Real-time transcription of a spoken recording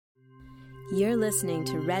You're listening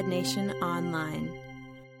to Red Nation Online.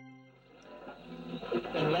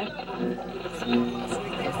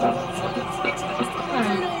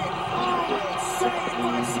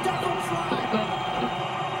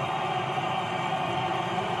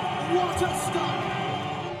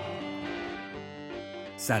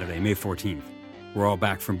 Saturday, May 14th. We're all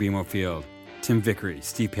back from BMO Field. Tim Vickery,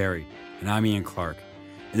 Steve Perry, and I'm Ian Clark.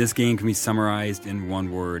 And this game can be summarized in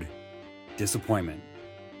one word: disappointment.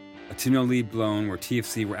 A 2-0 lead blown where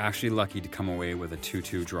TFC were actually lucky to come away with a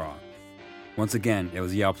 2-2 draw. Once again, it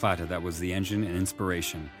was Yao Plata that was the engine and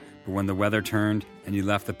inspiration. But when the weather turned and he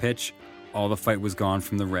left the pitch, all the fight was gone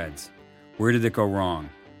from the Reds. Where did it go wrong?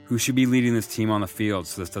 Who should be leading this team on the field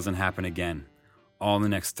so this doesn't happen again? All in the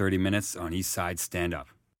next 30 minutes on East Side Stand Up.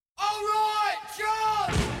 All right,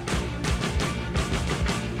 John!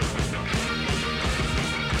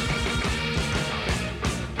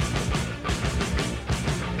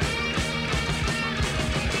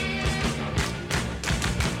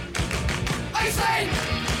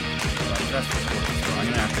 I'm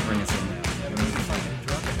going to have to bring us in now.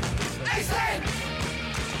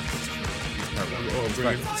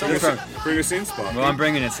 Bring us in, Sparky. Well, I'm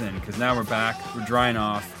bringing us in because now we're back. We're drying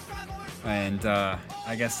off. And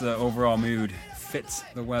I guess the overall mood fits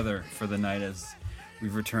the weather for the night as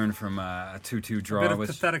we've returned from a 2-2 draw. A bit of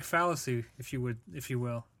pathetic fallacy, if you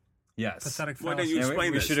will. Yes. Pathetic fallacy. Why don't you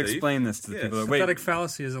explain we this, should Steve? explain this to the people. Pathetic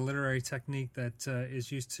fallacy is a literary technique that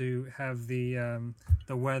is used to have the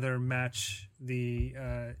weather match the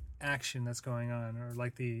action that's going on, or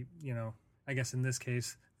like I guess in this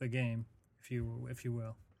case, the game, if you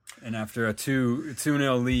will. And after a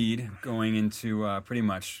 2-0 lead going into pretty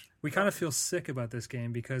much... We kind of feel sick about this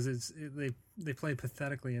game because they played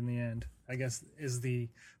pathetically in the end, I guess is the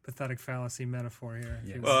pathetic fallacy metaphor here.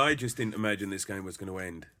 Yeah. Well, I just didn't imagine this game was going to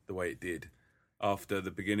end the way it did after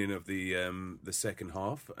the beginning of the second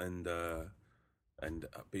half and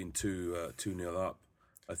being 2-0 up.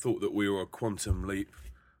 I thought that we were a quantum leap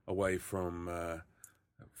away from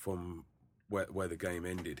where the game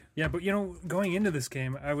ended. Yeah, but going into this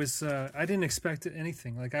game, I didn't expect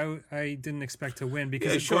anything. Like I didn't expect to win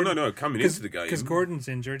because coming into the game because Gordon's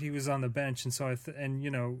injured, he was on the bench, and so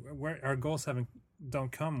our goals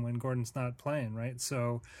don't come when Gordon's not playing, right?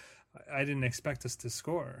 So I didn't expect us to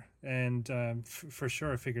score, and for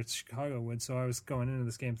sure I figured Chicago would. So I was going into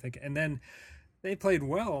this game thinking, and then they played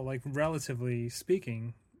well, like relatively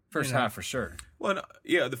speaking. First half for sure. Well,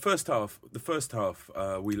 yeah, the first half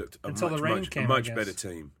we looked a much better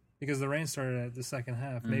team. Because the rain started at the second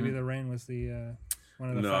half. Mm-hmm. Maybe the rain was the one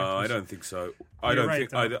of the factors. No, I don't think so.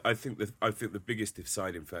 I think the biggest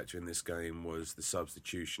deciding factor in this game was the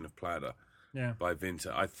substitution of Plata by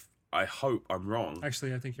Winter. I hope I'm wrong.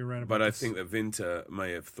 Actually, I think you're right about But this. I think that Winter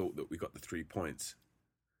may have thought that we got the 3 points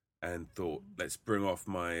and thought, let's bring off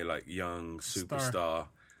my young superstar.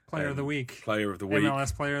 Player of the week.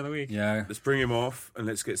 MLS Player of the Week. Yeah. Let's bring him off and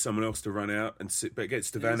let's get someone else to run out and get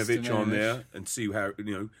Stevanovic on there and see how,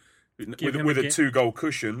 with a 2-goal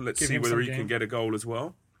cushion, let's see whether he can get a goal as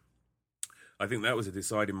well. I think that was a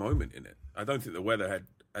deciding moment in it. I don't think the weather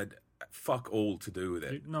had fuck all to do with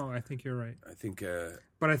it. No, I think you're right. I think...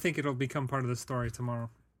 but I think it'll become part of the story tomorrow.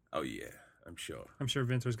 Oh, yeah, I'm sure. I'm sure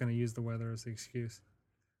Winter's going to use the weather as the excuse.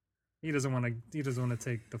 He doesn't want to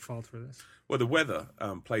take the fault for this. Well, the weather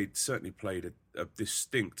certainly played a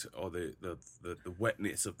distinct, or the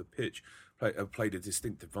wetness of the pitch played a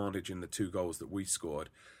distinct advantage in the 2 goals that we scored.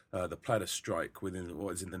 The Plata strike within the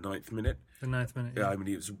 9th minute. The 9th minute. Yeah, I mean,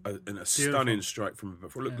 it was a stunning strike from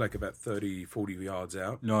it looked like about 30, 40 yards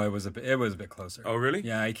out. No, it was a bit closer. Oh, really?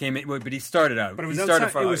 Yeah, he came in, but he started out. But it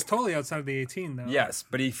was totally outside of the 18, though. Yes,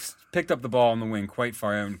 but he picked up the ball on the wing quite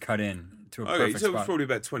far out and cut in to a perfect so spot. it was probably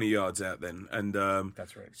about 20 yards out then, and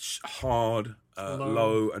that's right. Hard,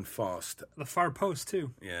 low, and fast. The far post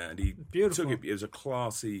too. Yeah, and he Beautiful. took it. It was a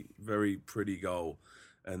classy, very pretty goal.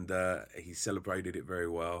 And he celebrated it very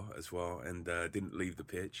well as well, and didn't leave the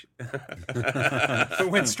pitch.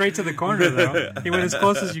 But went straight to the corner, though. He went as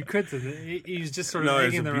close as you could to he was just sort of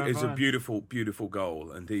egging the it's a beautiful, beautiful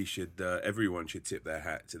goal, and everyone should tip their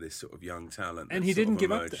hat to this sort of young talent. And he didn't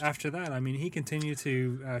give up after that. I mean, he continued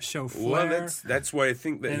to show flair. Well, that's why I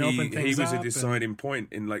think that he was a deciding point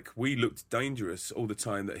in we looked dangerous all the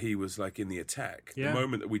time that he was in the attack. Yeah. The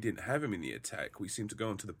moment that we didn't have him in the attack, we seemed to go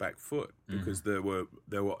onto the back foot because there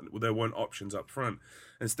weren't options up front.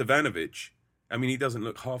 And Stevanovic, I mean, he doesn't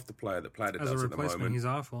look half the player that Plata does at the moment. He's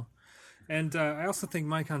awful. And I also think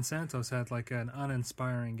Maicon Santos had an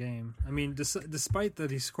uninspiring game. I mean, despite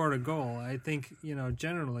that he scored a goal, I think,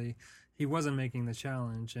 generally he wasn't making the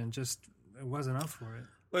challenge and just it wasn't up for it.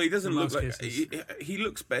 Well, he doesn't look like he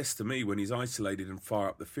looks best to me when he's isolated and far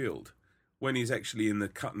up the field. When he's actually in the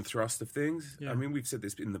cut and thrust of things. Yeah. I mean, we've said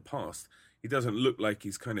this in the past. He doesn't look like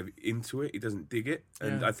he's kind of into it. He doesn't dig it,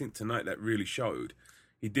 and I think tonight that really showed.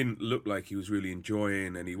 He didn't look like he was really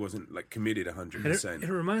enjoying, and he wasn't like committed 100%. It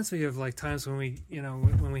reminds me of like times when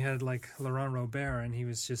we had like Laurent Robert, and he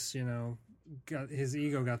was just his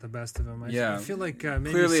ego got the best of him. I feel like maybe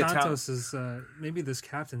clearly Santos is maybe this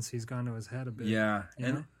captaincy's gone to his head a bit. Yeah,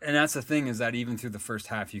 and that's the thing is that even through the first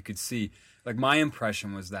half, you could see. Like, my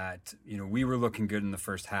impression was that, we were looking good in the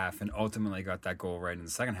first half and ultimately got that goal right in the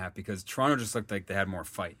second half because Toronto just looked like they had more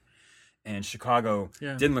fight. And Chicago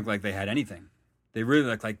didn't look like they had anything. They really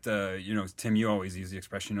looked like Tim, you always use the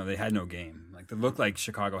expression, they had no game. Like, they looked like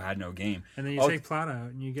Chicago had no game. And then you take Plata out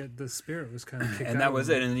and you get the spirit was kind of kicked out. And that was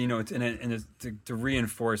it. And, to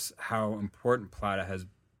reinforce how important Plata has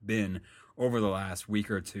been over the last week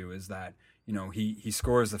or two is that, he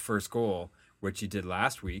scores the first goal, which he did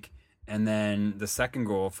last week. And then the second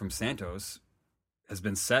goal from Santos has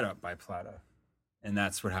been set up by Plata. And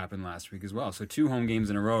that's what happened last week as well. So 2 home games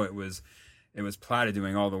in a row, it was Plata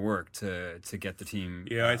doing all the work to get the team.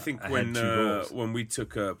 Yeah, I think when we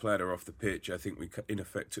took Plata off the pitch, I think we in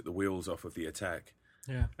effect took the wheels off of the attack.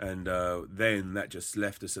 Yeah. And then that just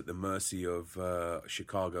left us at the mercy of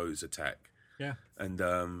Chicago's attack. Yeah. And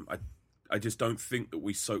I just don't think that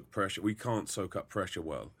we soak pressure. We can't soak up pressure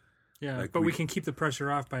well. Yeah, but we can keep the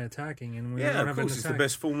pressure off by attacking, and we don't have of course, it's the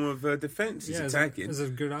best form of defense. Is attacking. It's a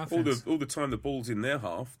good offense. All the time the ball's in their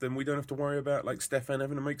half, then we don't have to worry about like Stefan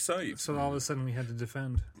having to make saves. So all of a sudden we had to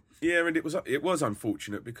defend. Yeah, and it was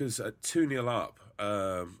unfortunate because 2-0 up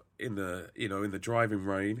in the driving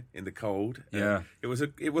rain in the cold.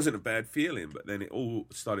 It wasn't a bad feeling, but then it all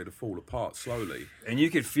started to fall apart slowly. And you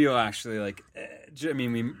could feel actually like,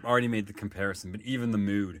 we already made the comparison, but even the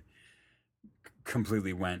mood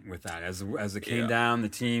completely went with that as it came down. The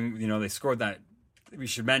team, they scored that. We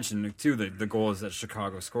should mention too the goals that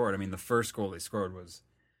Chicago scored. I mean, the first goal they scored was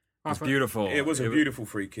beautiful. It was a beautiful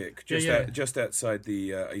free kick, just outside the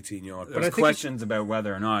 18-yard. There was questions about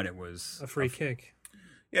whether or not it was a free kick.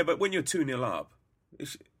 Yeah, but when you're 2-0 up,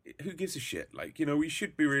 who gives a shit? Like, we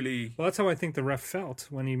should be really... Well, that's how I think the ref felt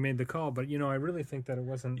when he made the call, but, I really think that it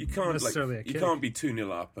wasn't necessarily a kick. You can't be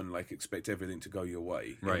 2-0 up and, expect everything to go your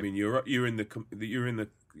way. Right. I mean, you're in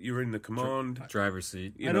the command... driver's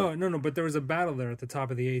seat. I know, no, but there was a battle there at the top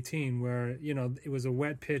of the 18 where, it was a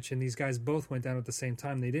wet pitch and these guys both went down at the same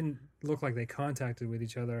time. They didn't look like they contacted with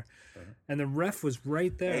each other. And the ref was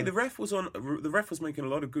right there. Hey, the ref was making a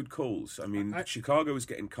lot of good calls. I mean, Chicago was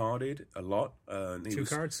getting carded a lot. 2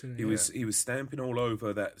 cards today. He was stamping all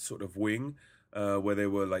over that sort of wing where they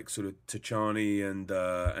were sort of Tachani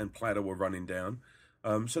and Plata were running down.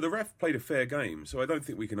 So the ref played a fair game. So I don't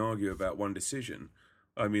think we can argue about one decision.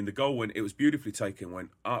 I mean, the goal it was beautifully taken, went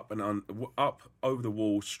up and up over the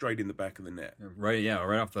wall, straight in the back of the net. Right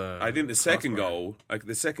off the. I think the second goal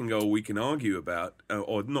we can argue about,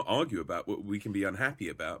 or not argue about, what we can be unhappy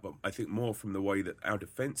about. But I think more from the way that our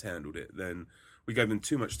defense handled it than we gave them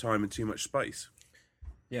too much time and too much space.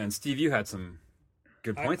 Yeah, and Steve, you had some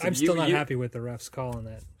good points. I'm still not happy with the refs calling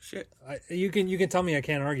that. Shit. You can tell me I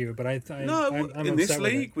can't argue it, but I'm in this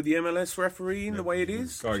league with the MLS refereeing the way it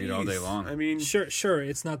is, argued all day long. I mean, sure,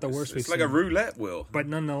 it's not the worst. It's like a roulette wheel, but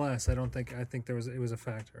nonetheless, I think it was a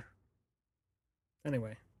factor.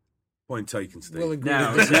 Anyway, point taken, Steve. We'll agree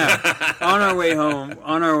now, on our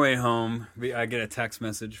way home, I get a text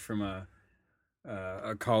message from a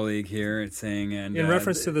colleague here. It's saying, and in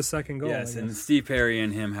reference to the second goal. Yes, and Steve Perry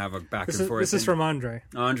and him have a back and forth. This is from Andre.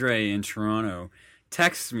 Andre in Toronto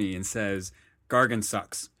texts me and says, "Gargan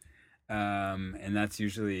sucks," and that's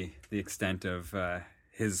usually the extent of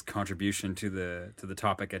his contribution to the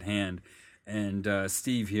topic at hand. And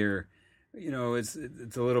Steve here, it's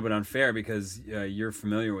a little bit unfair because you're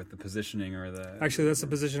familiar with the positioning or the. Actually, that's the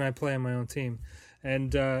position I play on my own team,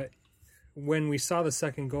 and when we saw the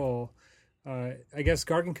second goal. I guess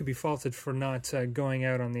Gargan could be faulted for not going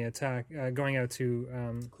out on the attack, going out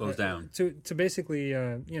to close down to basically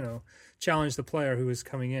challenge the player who was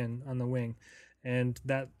coming in on the wing, and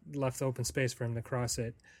that left open space for him to cross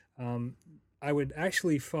it. I would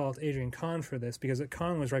actually fault Adrian Kahn for this because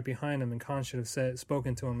Kahn was right behind him, and Kahn should have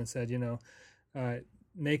spoken to him and said,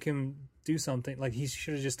 make him do something. Like he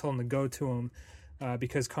should have just told him to go to him.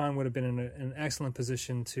 Because Kahn would have been in an excellent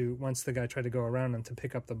position to, once the guy tried to go around him, to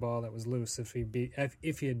pick up the ball that was loose if he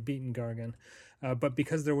had beaten Gargan. But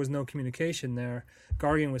because there was no communication there,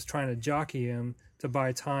 Gargan was trying to jockey him to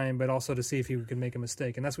buy time, but also to see if he could make a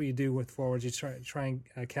mistake. And that's what you do with forwards. You try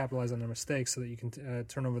and capitalize on their mistakes so that you can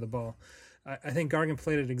turn over the ball. I think Gargan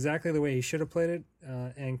played it exactly the way he should have played it,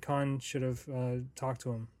 and Khan should have talked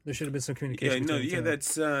to him. There should have been some communication.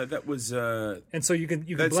 That was. And so you can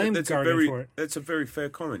blame Gargan for it. That's a very fair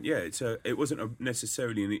comment. Yeah, it wasn't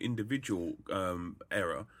necessarily an individual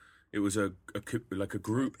error. It was a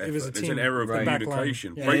group effort. It was a team, an error of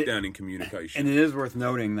communication, breakdown in communication. And it is worth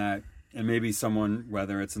noting that, and maybe someone,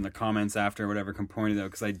 whether it's in the comments after or whatever, can point it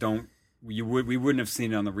out, because we wouldn't have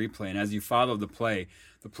seen it on the replay. And as you followed the play,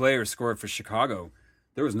 the player scored for Chicago.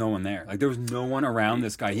 There was no one there. Like, there was no one around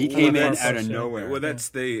this guy. He came in out of nowhere. Well, that's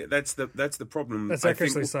the problem. That's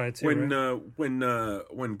Eckersley's side too. When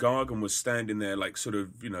Gargan was standing there, like sort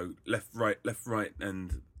of left right,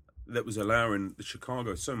 and that was allowing the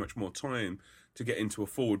Chicago so much more time to get into a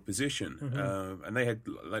forward position, and they had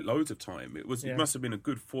like loads of time. It must have been a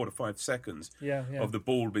good 4 to 5 seconds of the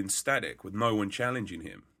ball being static with no one challenging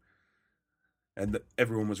him. And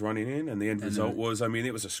everyone was running in, and the end result was,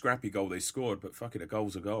 it was a scrappy goal they scored, but fuck it, a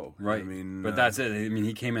goal's a goal. Right. But that's it.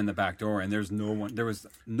 He came in the back door, and there was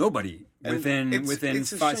nobody within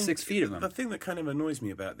 5-6 feet of him. The thing that kind of annoys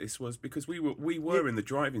me about this was because we were in the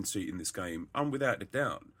driving seat in this game, without a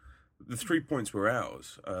doubt. The 3 points were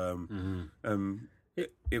ours.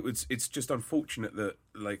 It's just unfortunate that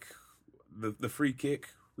the free kick,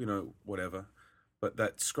 whatever. But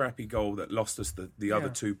that scrappy goal that lost us the other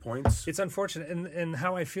 2 points. It's unfortunate. And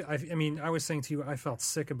how I feel, I was saying to you, I felt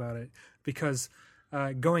sick about it because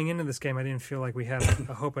going into this game, I didn't feel like we had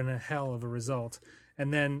a hope in a hell of a result.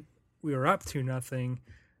 And then we were up 2-0,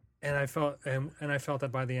 and I felt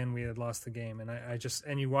that by the end we had lost the game. And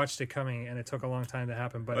and you watched it coming, and it took a long time to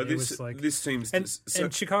happen. But it was like this seems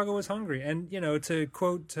and Chicago was hungry. And to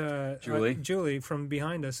quote Julie from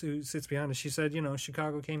behind us, who sits behind us, she said,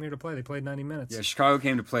 Chicago came here to play. They played 90 minutes. Yeah, Chicago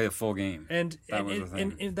came to play a full game. And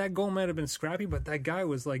that goal might have been scrappy, but that guy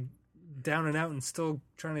was like down and out and still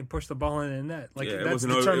trying to push the ball in the net. That's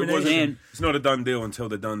determination. It's not a done deal until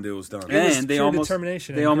the done deal's done. And they almost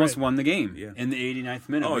won the game in the 89th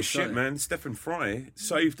minute. Oh shit, man! Stephen Fry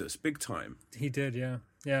saved us big time. He did, yeah.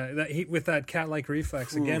 With that cat-like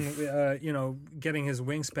reflex again. Getting his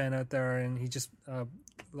wingspan out there, and he just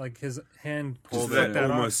his hand pulled that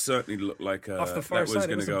almost certainly looked like off the far that was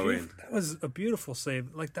going to go in. That was a beautiful save.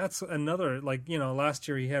 That's another last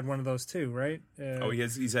year he had one of those too, right?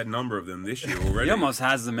 He's had a number of them this year already. He almost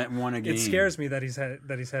has them at one a game. It scares me that he's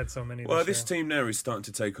had so many. Well, this team now is starting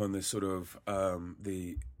to take on this sort of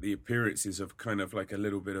the appearances of kind of like a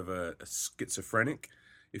little bit of a schizophrenic.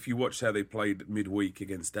 If you watch how they played midweek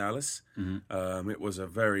against Dallas, it was a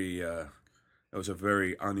very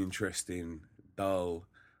uninteresting, dull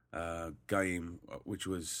game, which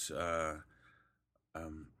was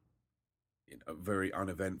very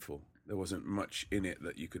uneventful. There wasn't much in it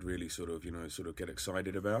that you could really sort of get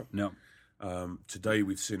excited about. No. Today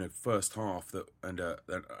we've seen a first half that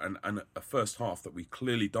a first half that we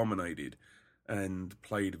clearly dominated and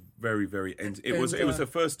played very, very. It was the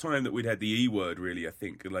first time that we'd had the E word, really. I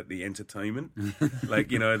think, like the entertainment,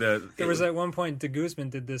 There was at one point De Guzman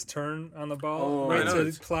did this turn on the ball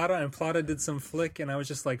to Plata, and Plata did some flick, and I was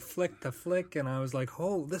just like flick to flick, and I was like,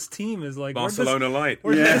 "Oh, this team is like Barcelona light."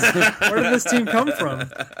 Where did this team come from?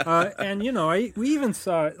 And we even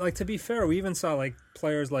saw, to be fair,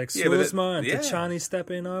 players like Suzma and Tachani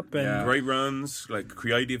stepping up, and great runs,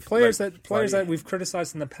 creative players that we've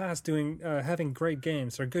criticized in the past doing having great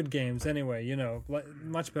games or good games anyway.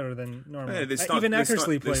 Much better than normal. Yeah, even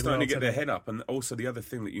Eckersley played well. They're starting to get their head up, and also the other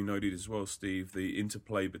thing that you noted as well, Steve, the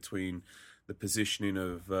interplay between the positioning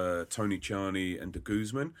of Tony Tchani and De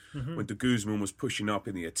Guzman. Mm-hmm. When De Guzman was pushing up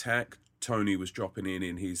in the attack, Tony was dropping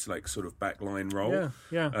in his sort of backline role,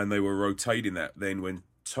 and they were rotating that. Then when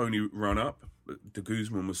Tony run up, De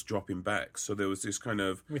Guzman was dropping back, so there was this kind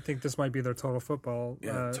of. We think this might be their total football.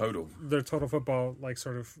 Their total football,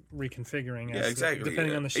 sort of reconfiguring. Exactly.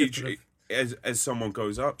 Depending on the shift. As someone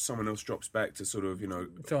goes up, someone else drops back to sort of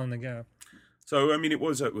fill in the gap. So it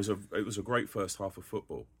was a great first half of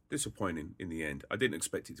football. Disappointing in the end. I didn't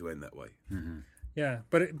expect it to end that way. Mm-hmm. Yeah,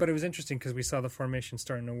 but it was interesting because we saw the formation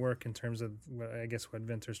starting to work in terms of what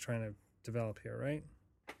Winter's trying to develop here, right?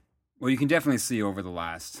 Well, you can definitely see over the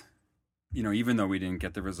last. Even though we didn't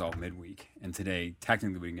get the result midweek, and today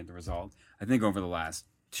technically we didn't get the result, I think over the last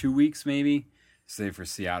 2 weeks maybe, save for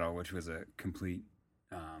Seattle, which was a complete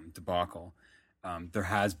debacle, there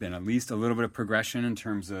has been at least a little bit of progression in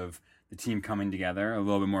terms of the team coming together, a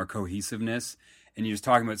little bit more cohesiveness. And you're just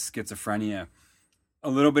talking about schizophrenia, a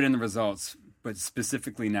little bit in the results, but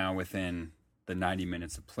specifically now within the 90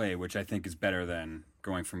 minutes of play, which I think is better than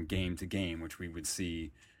going from game to game, which we would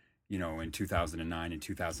see in 2009 and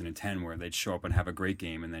 2010, where they'd show up and have a great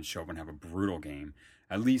game and then show up and have a brutal game.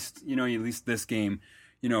 At least this game,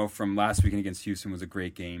 from last weekend against Houston was a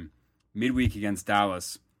great game. Midweek against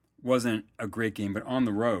Dallas wasn't a great game, but on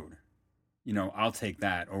the road, I'll take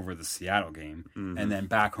that over the Seattle game. Mm-hmm. And then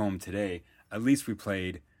back home today, at least we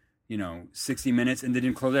played, 60 minutes and they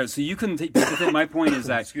didn't close out. So you can take, my point is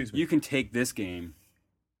that you can take this game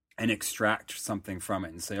and extract something from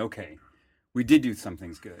it and say, okay, we did do some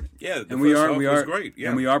things good. Yeah, and we are great. Yeah.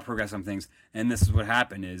 And we are progressing some things. And this is what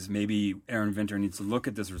happened is maybe Aaron Vinter needs to look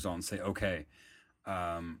at this result and say, okay,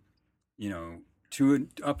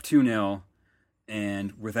 2-0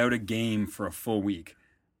 and without a game for a full week,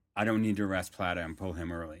 I don't need to rest Plata and pull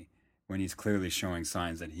him early when he's clearly showing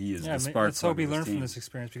signs that he is the spark. Let's hope he learned from this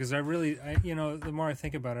experience, because the more I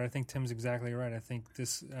think about it, I think Tim's exactly right. I think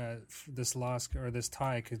this loss or this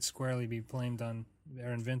tie could squarely be blamed on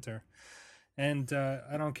Aaron Vinter. And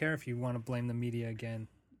I don't care if you want to blame the media again.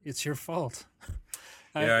 It's your fault.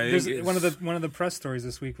 One of the press stories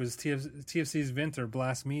this week was TFC's Vinter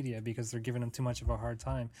blasts media because they're giving him too much of a hard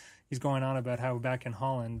time. He's going on about how back in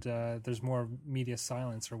Holland there's more media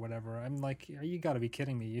silence or whatever. I'm like, you got to be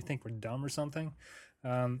kidding me. You think we're dumb or something?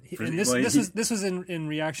 This was in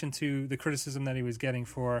reaction to the criticism that he was getting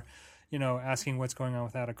for, asking what's going on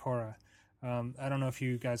with Adekora. I don't know if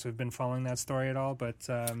you guys have been following that story at all, but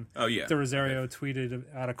De Rosario tweeted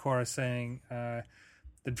Adekora saying,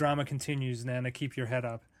 the drama continues, Nana, keep your head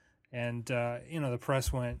up. And, the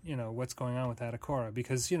press went, what's going on with Adekora?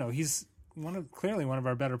 Because, he's clearly one of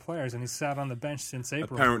our better players, and he's sat on the bench since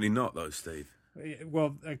April. Apparently not, though, Steve.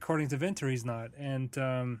 Well, according to Vinter, he's not.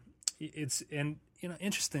 And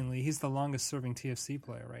interestingly, he's the longest serving TFC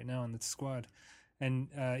player right now in the squad. And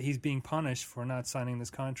he's being punished for not signing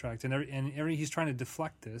this contract. And he's trying to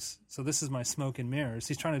deflect this. So this is my smoke and mirrors.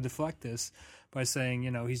 He's trying to deflect this by saying,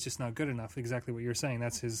 he's just not good enough. Exactly what you're saying.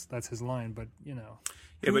 That's his line. But,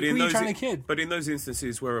 who are you trying to kid? But in those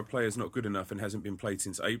instances where a player's not good enough and hasn't been played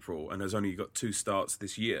since April and has only got 2 starts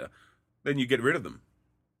this year, then you get rid of them.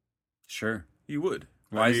 Sure. You would.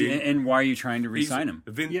 Why are you trying to re-sign him?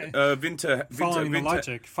 Vinter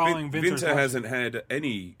Vinter hasn't had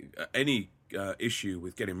any issue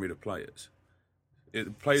with getting rid of players.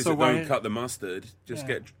 Players that don't cut the mustard just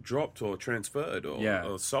get dropped or transferred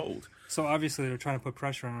or sold. So obviously they're trying to put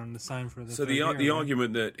pressure on him to sign for the. So the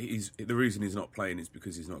argument that the reason he's not playing is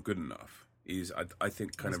because he's not good enough is I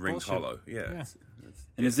think kind of rings hollow. Yeah.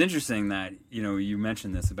 And it's interesting that you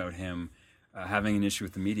mentioned this about him having an issue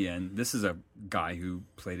with the media, and this is a guy who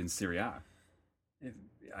played in Serie A.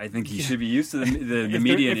 I think he should be used to the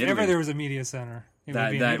media in Italy. If ever there was a media center.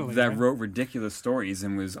 That wrote ridiculous stories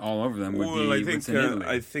and was all over them.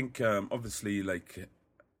 I think obviously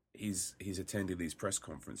he's attended these press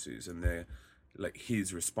conferences and they're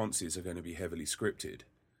his responses are going to be heavily scripted.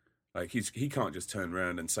 He can't just turn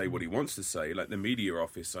around and say what he wants to say. Like the media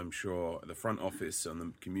office, I'm sure the front office and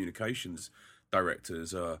the communications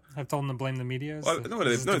directors have told him to blame the media.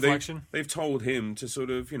 They've told him to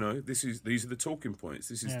sort of these are the talking points.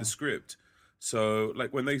 This is the script. So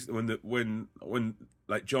when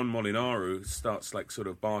John Molinaru starts sort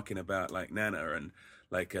of barking about Nana and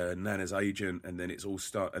Nana's agent, and then it's all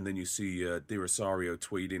and then you see De Rosario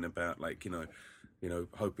tweeting about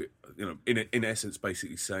hope it in essence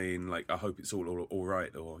basically saying I hope it's all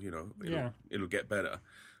right, or it'll get better.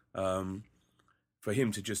 For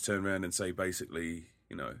him to just turn around and say basically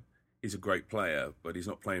he's a great player but he's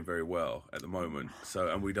not playing very well at the moment,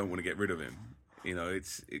 and we don't want to get rid of him.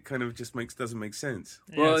 It kind of just doesn't make sense.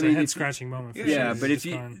 Well, it's a head scratching moment. For sure. But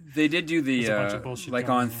they did do the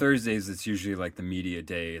on Thursdays, it's usually the media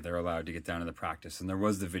day. They're allowed to get down to the practice, and there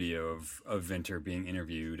was the video of Vinter being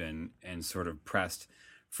interviewed and sort of pressed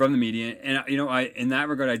from the media. And in that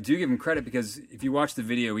regard, I do give him credit, because if you watch the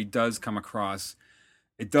video, it doesn't come across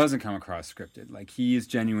scripted. He is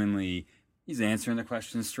genuinely he's answering the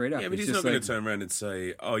questions straight up. Yeah, but he's not going to turn around and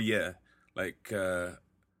say, "Oh yeah,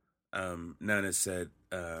 Nana said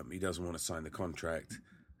he doesn't want to sign the contract,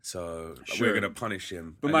 so we're going to punish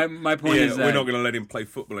him." But my point is that we're not going to let him play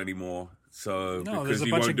football anymore. So there's a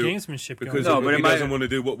bunch of gamesmanship because going on. He doesn't want to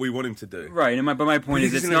do what we want him to do. Right, but my point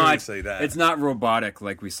is it's not robotic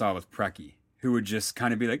like we saw with Preki, who would just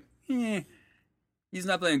kind of be like, he's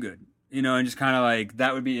not playing good. And just kind of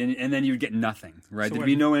that would be, and then you would get nothing, right? There'd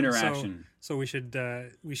be no interaction. So we should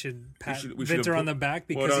pat Vinter on the back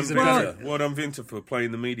because he's a better. What on Vinter for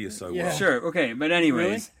playing the media so well? Sure, okay, but anyways,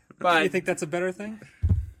 really? but you think that's a better thing?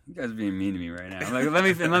 You guys are being mean to me right now.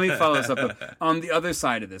 Let me follow this up. On the other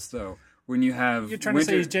side of this, though, when you have you're trying to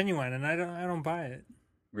say he's genuine, and I don't buy it.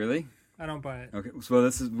 Really? I don't buy it. Okay, so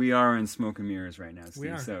we are in smoke and mirrors right now, Steve. We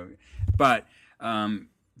are. So, but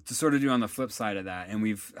to sort of do on the flip side of that, and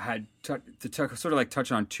we've had to sort of like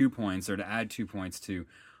touch on 2 points or to add 2 points to,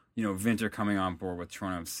 Vinter coming on board with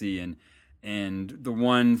Toronto FC, and the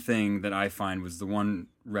one thing that I find was the one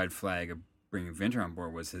red flag of bringing Vinter on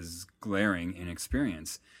board was his glaring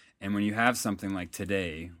inexperience. And when you have something like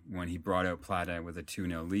today, when he brought out Plata with a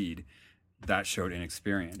 2-0 lead, that showed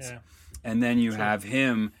inexperience. Yeah. And then you have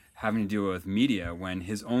him having to deal with media when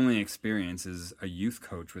his only experience is a youth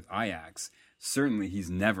coach with Ajax. Certainly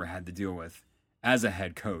he's never had to deal with, as a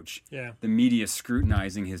head coach, the media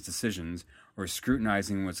scrutinizing his decisions or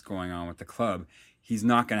scrutinizing what's going on with the club. He's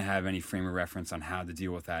not going to have any frame of reference on how to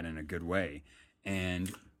deal with that in a good way.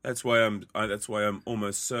 And that's why I'm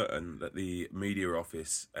almost certain that the media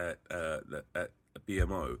office at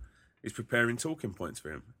BMO is preparing talking points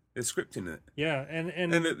for him. They're scripting it. Yeah, and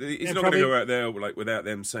he's not going to go out there like without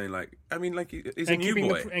them saying he's a new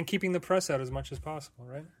boy and keeping the press out as much as possible,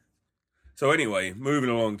 right? So anyway, moving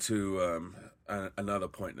along to another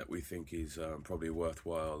point that we think is probably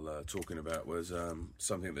worthwhile talking about was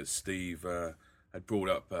something that Steve had brought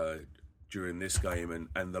up during this game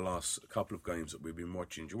and the last couple of games that we've been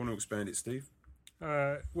watching. Do you want to expand it, Steve?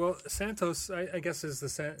 Well, Santos, I guess, is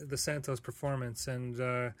the Santos performance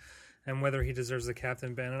and whether he deserves the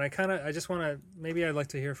captain ban. And I just want to, maybe I'd like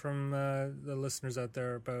to hear from the listeners out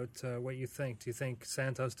there about what you think. Do you think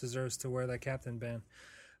Santos deserves to wear that captain ban?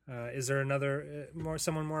 Is there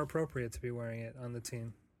someone more appropriate to be wearing it on the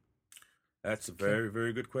team? That's a very,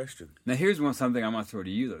 very good question. Now, here's something I want to throw to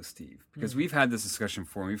you, though, Steve, because we've had this discussion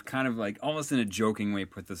before. We've kind of like almost in a joking way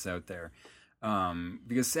put this out there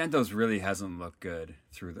because Santos really hasn't looked good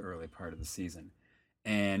through the early part of the season.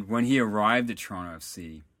 And when he arrived at Toronto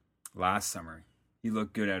FC last summer, he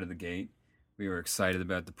looked good out of the gate. We were excited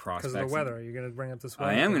about the prospects. Because of the weather. Are you going to bring up this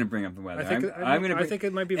weather? I am going to bring up the weather. I think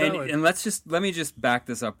it might be valid. And let me just back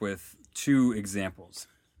this up with 2 examples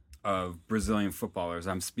of Brazilian footballers.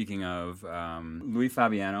 I'm speaking of Luis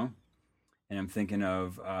Fabiano, and I'm thinking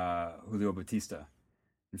of Julio Batista.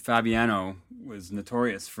 And Fabiano was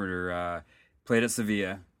notorious for played at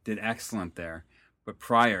Sevilla, did excellent there, but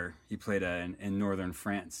prior he played in northern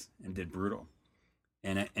France and did brutal.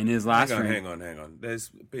 And in his last hang on. There's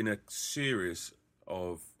been a series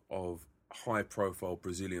of high-profile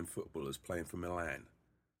Brazilian footballers playing for Milan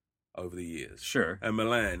over the years. Sure. And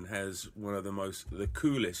Milan has one of the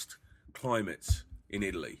coolest climates in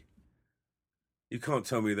Italy. You can't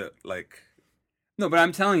tell me that, No, but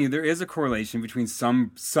I'm telling you, there is a correlation between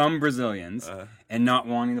some Brazilians and not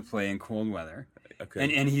wanting to play in cold weather.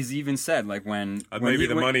 Okay. And he's even said, when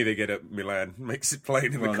money they get at Milan makes it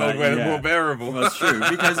playing in the cold weather more bearable. Well, that's true,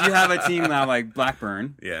 because you have a team now like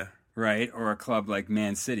Blackburn, yeah, right, or a club like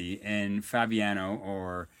Man City, and Fabiano,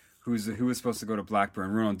 or who was supposed to go to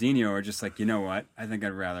Blackburn, Ronaldinho, are just like, you know what, I think I'd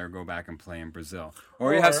rather go back and play in Brazil.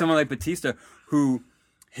 Or you have someone like Batista, who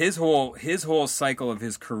his whole cycle of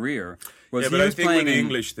his career was but I think with the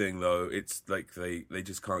English thing, though, it's like they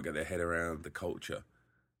just can't get their head around the culture,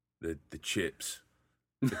 the chips,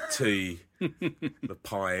 the tea, the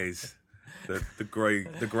pies, the grey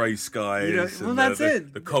skies.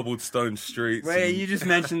 The cobblestone streets. Wait, you just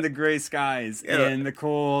mentioned the grey skies and the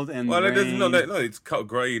cold and the rain. No, it's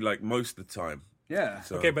grey most of the time. Yeah.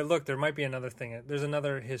 So. Okay, but look, there might be another thing. There's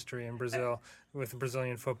another history in Brazil with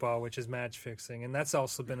Brazilian football, which is match fixing, and that's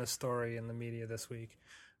also been a story in the media this week.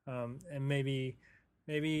 And maybe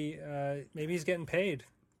he's getting paid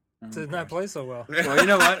to not play so well. Well, you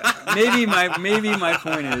know what? Maybe my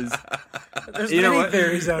point is, there's many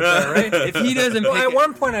theories out there, right? If he doesn't, at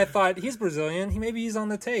one point I thought he's Brillian. Maybe he's on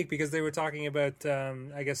the take because they were talking about,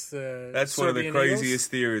 I guess that's one of the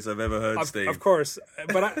craziest theories I've ever heard, Steve. Of course,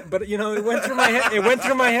 but it went through my head. It went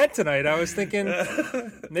through my head tonight. I was thinking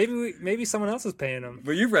maybe someone else is paying him.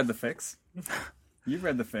 Well, you've read the fix. You've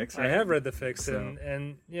read the fix, right? I have read the fix, and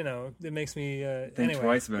it makes me think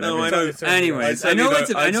twice about it. No, I know. Anyways, I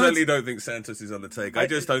certainly don't think Santos is on the take. I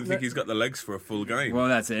just don't think he's got the legs for a full game. Well,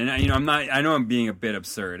 that's it. And I'm not. I know I'm being a bit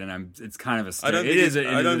absurd, and it's kind of a. I don't think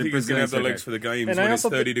he's going to have the legs for the games when it's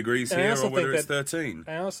 30 degrees here or whether it's 13.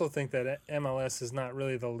 I also think that MLS is not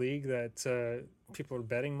really the league that people are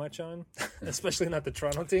betting much on, especially not the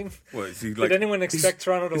Toronto team. Did anyone expect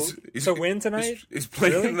Toronto to win tonight? He's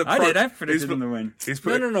playing really? in the I did. I predicted them to win. No. He's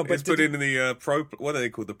put in the pro. What are they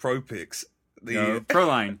called? The pro picks. Pro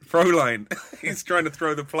line. Pro line. He's trying to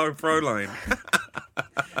throw the pro line.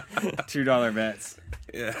 $2 bets.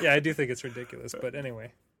 Yeah, I do think it's ridiculous. But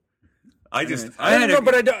anyway, I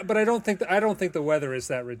don't think the weather is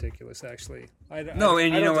that ridiculous. Actually, you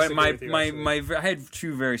know what? I had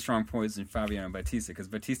two very strong points in Fabiano Battista, because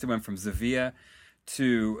Battista went from Sevilla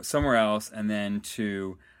to somewhere else, and then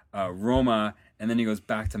to Roma, and then he goes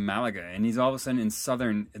back to Malaga, and he's all of a sudden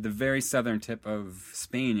in the very southern tip of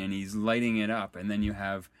Spain, and he's lighting it up. And then you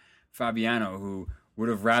have Fabiano, who would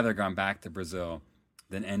have rather gone back to Brazil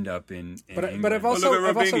than end up in England. But look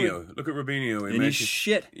at Robinho. And he's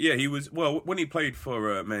shit. Yeah, he was. Well, when he played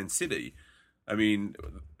for Man City, I mean,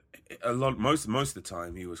 most of the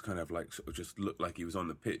time he was kind of like sort of just looked like he was on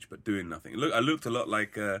the pitch but doing nothing. I looked a lot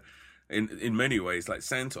like in many ways like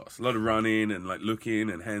Santos, a lot of running and like looking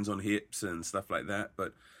and hands on hips and stuff like that.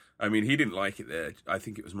 But I mean, he didn't like it there. I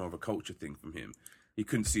think it was more of a culture thing from him. He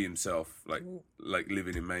couldn't see himself like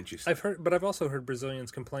living in Manchester. I've also heard Brazilians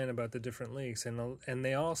complain about the different leagues, and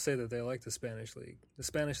they all say that they like the Spanish league. The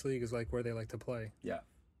Spanish league is like where they like to play. Yeah,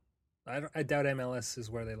 I doubt MLS is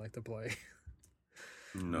where they like to play.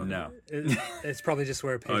 No. It's probably just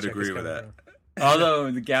where a paycheck I'd agree is with that. From.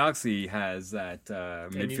 Although the Galaxy has that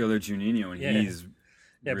midfielder Juninho, and he's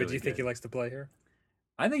but do you think he likes to play here?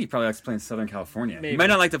 I think he probably likes playing in Southern California. Maybe. He might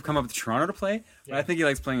not like to come up to Toronto to play, but I think he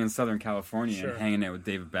likes playing in Southern California and hanging out with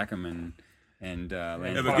David Beckham and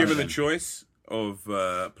Landon. But given the choice of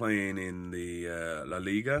playing in the La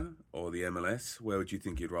Liga or the MLS, where would you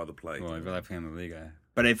think you'd rather play? Well, I'd rather play in the Liga.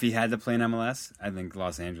 But if he had to play in MLS, I think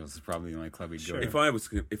Los Angeles is probably the only club he'd go to. If I was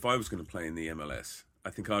going to play in the MLS,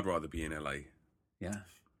 I think I'd rather be in LA. Yeah,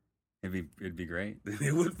 it'd be great.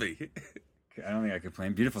 It would be. I don't think I could play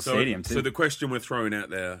in beautiful stadium too. So the question we're throwing out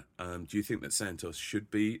there: do you think that Santos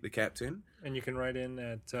should be the captain? And you can write in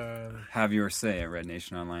at have your say at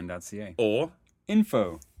rednationonline.ca or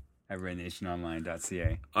info at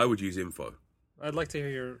rednationonline.ca. I would use info. I'd like to hear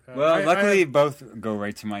your. Luckily, both go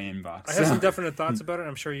right to my inbox. I have some definite thoughts about it.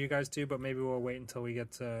 I'm sure you guys do, but maybe we'll wait until we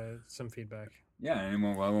get some feedback. Yeah, and it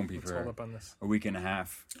won't be Let's for hold up on this. a week and a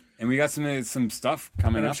half. And we got some stuff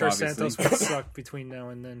coming up. I'm sure obviously. Santos will suck between now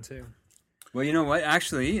and then too. Well, you know what?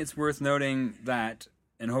 Actually, it's worth noting that,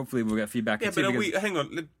 and hopefully we'll get feedback. Yeah, but hang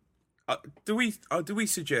on. Do we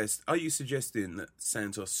suggest? Are you suggesting that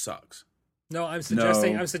Santos sucks? No, I'm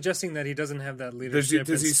suggesting that he doesn't have that leadership.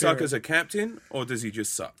 Does he suck as a captain, or does he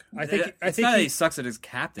just suck? I think not that he sucks as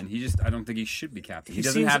captain. I don't think he should be captain. He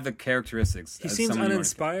doesn't have the characteristics. He seems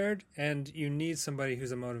uninspired, and you need somebody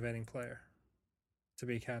who's a motivating player to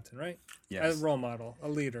be captain, right? Yes. A role model, a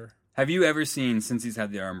leader. Have you ever seen, since he's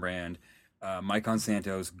had the arm brand, Maicon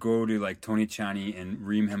Santos go to like Tony Tchani and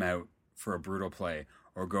ream him out for a brutal play,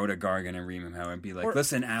 or go to Gargan and ream him out and be like,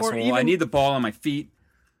 "Listen, asshole, I need the ball on my feet."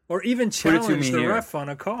 Or even challenge the ref on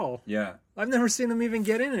a call. Yeah. I've never seen him even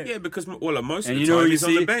get in it. Yeah, because most of the time he's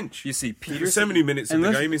on the bench. You see Peterson. For so many minutes of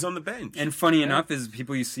the game, he's on the bench. And funny enough is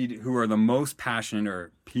people you see who are the most passionate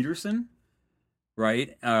are Peterson,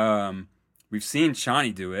 right? We've seen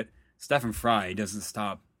Tchani do it. Stefan Fry doesn't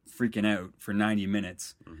stop freaking out for 90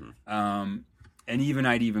 minutes. Mm-hmm. And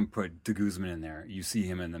I'd put De Guzman in there. You see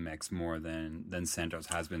him in the mix more than Santos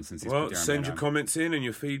has been since he's put the armband on. Send your comments in and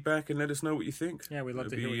your feedback and let us know what you think. Yeah, we'd love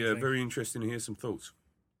to hear what you It'd think. be very interesting to hear some thoughts.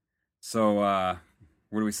 So,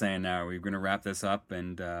 what are we saying now? We're going to wrap this up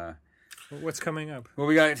and... what's coming up? Well,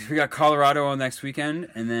 we got Colorado next weekend,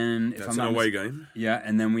 and then... That's an away game. Yeah,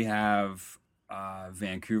 and then we have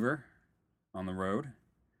Vancouver on the road.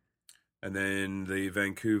 And then the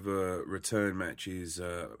Vancouver return match is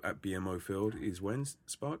at BMO Field. Is when,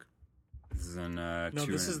 Spark? This is in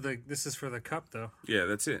this is for the Cup though. Yeah,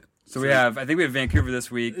 that's it. So I think we have Vancouver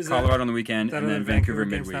this week, Colorado on the weekend, and then Vancouver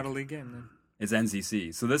midweek. Not a league game then. It's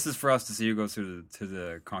NCC. So this is for us to see who goes to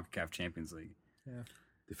the CONCACAF Champions League. Yeah.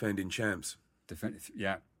 Defending champs.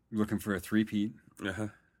 Looking for a three-peat. Uh-huh.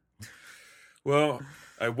 Well,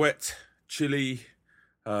 a wet, chilly,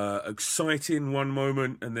 exciting one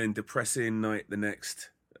moment and then depressing night the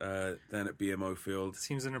next down at BMO Field.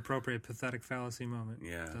 Seems an appropriate pathetic fallacy moment.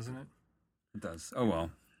 Yeah. Doesn't it? It does. Oh,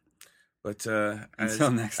 well. But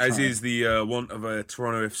until next time. As is the want of a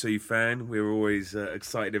Toronto FC fan, we're always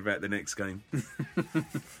excited about the next game.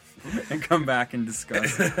 And come back and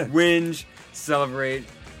discuss. Whinge, celebrate,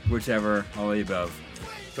 whichever, all the above.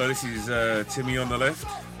 So this is Timmy on the left.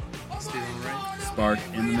 Steven right. Spark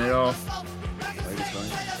in the middle. Latest one.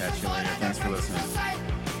 Catch you later. Thanks for listening.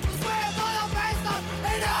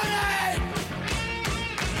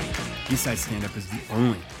 Eastside Stand Up is the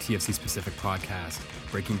only TFC-specific podcast,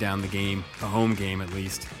 breaking down the game, the home game at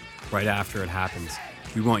least, right after it happens.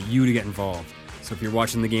 We want you to get involved. So if you're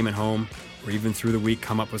watching the game at home, or even through the week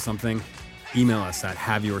come up with something, email us at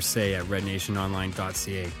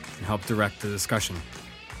haveyoursay@rednationonline.ca and help direct the discussion.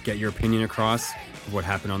 get your opinion across of what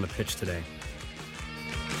happened on the pitch today.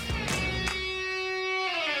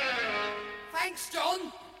 Thanks,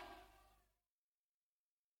 John.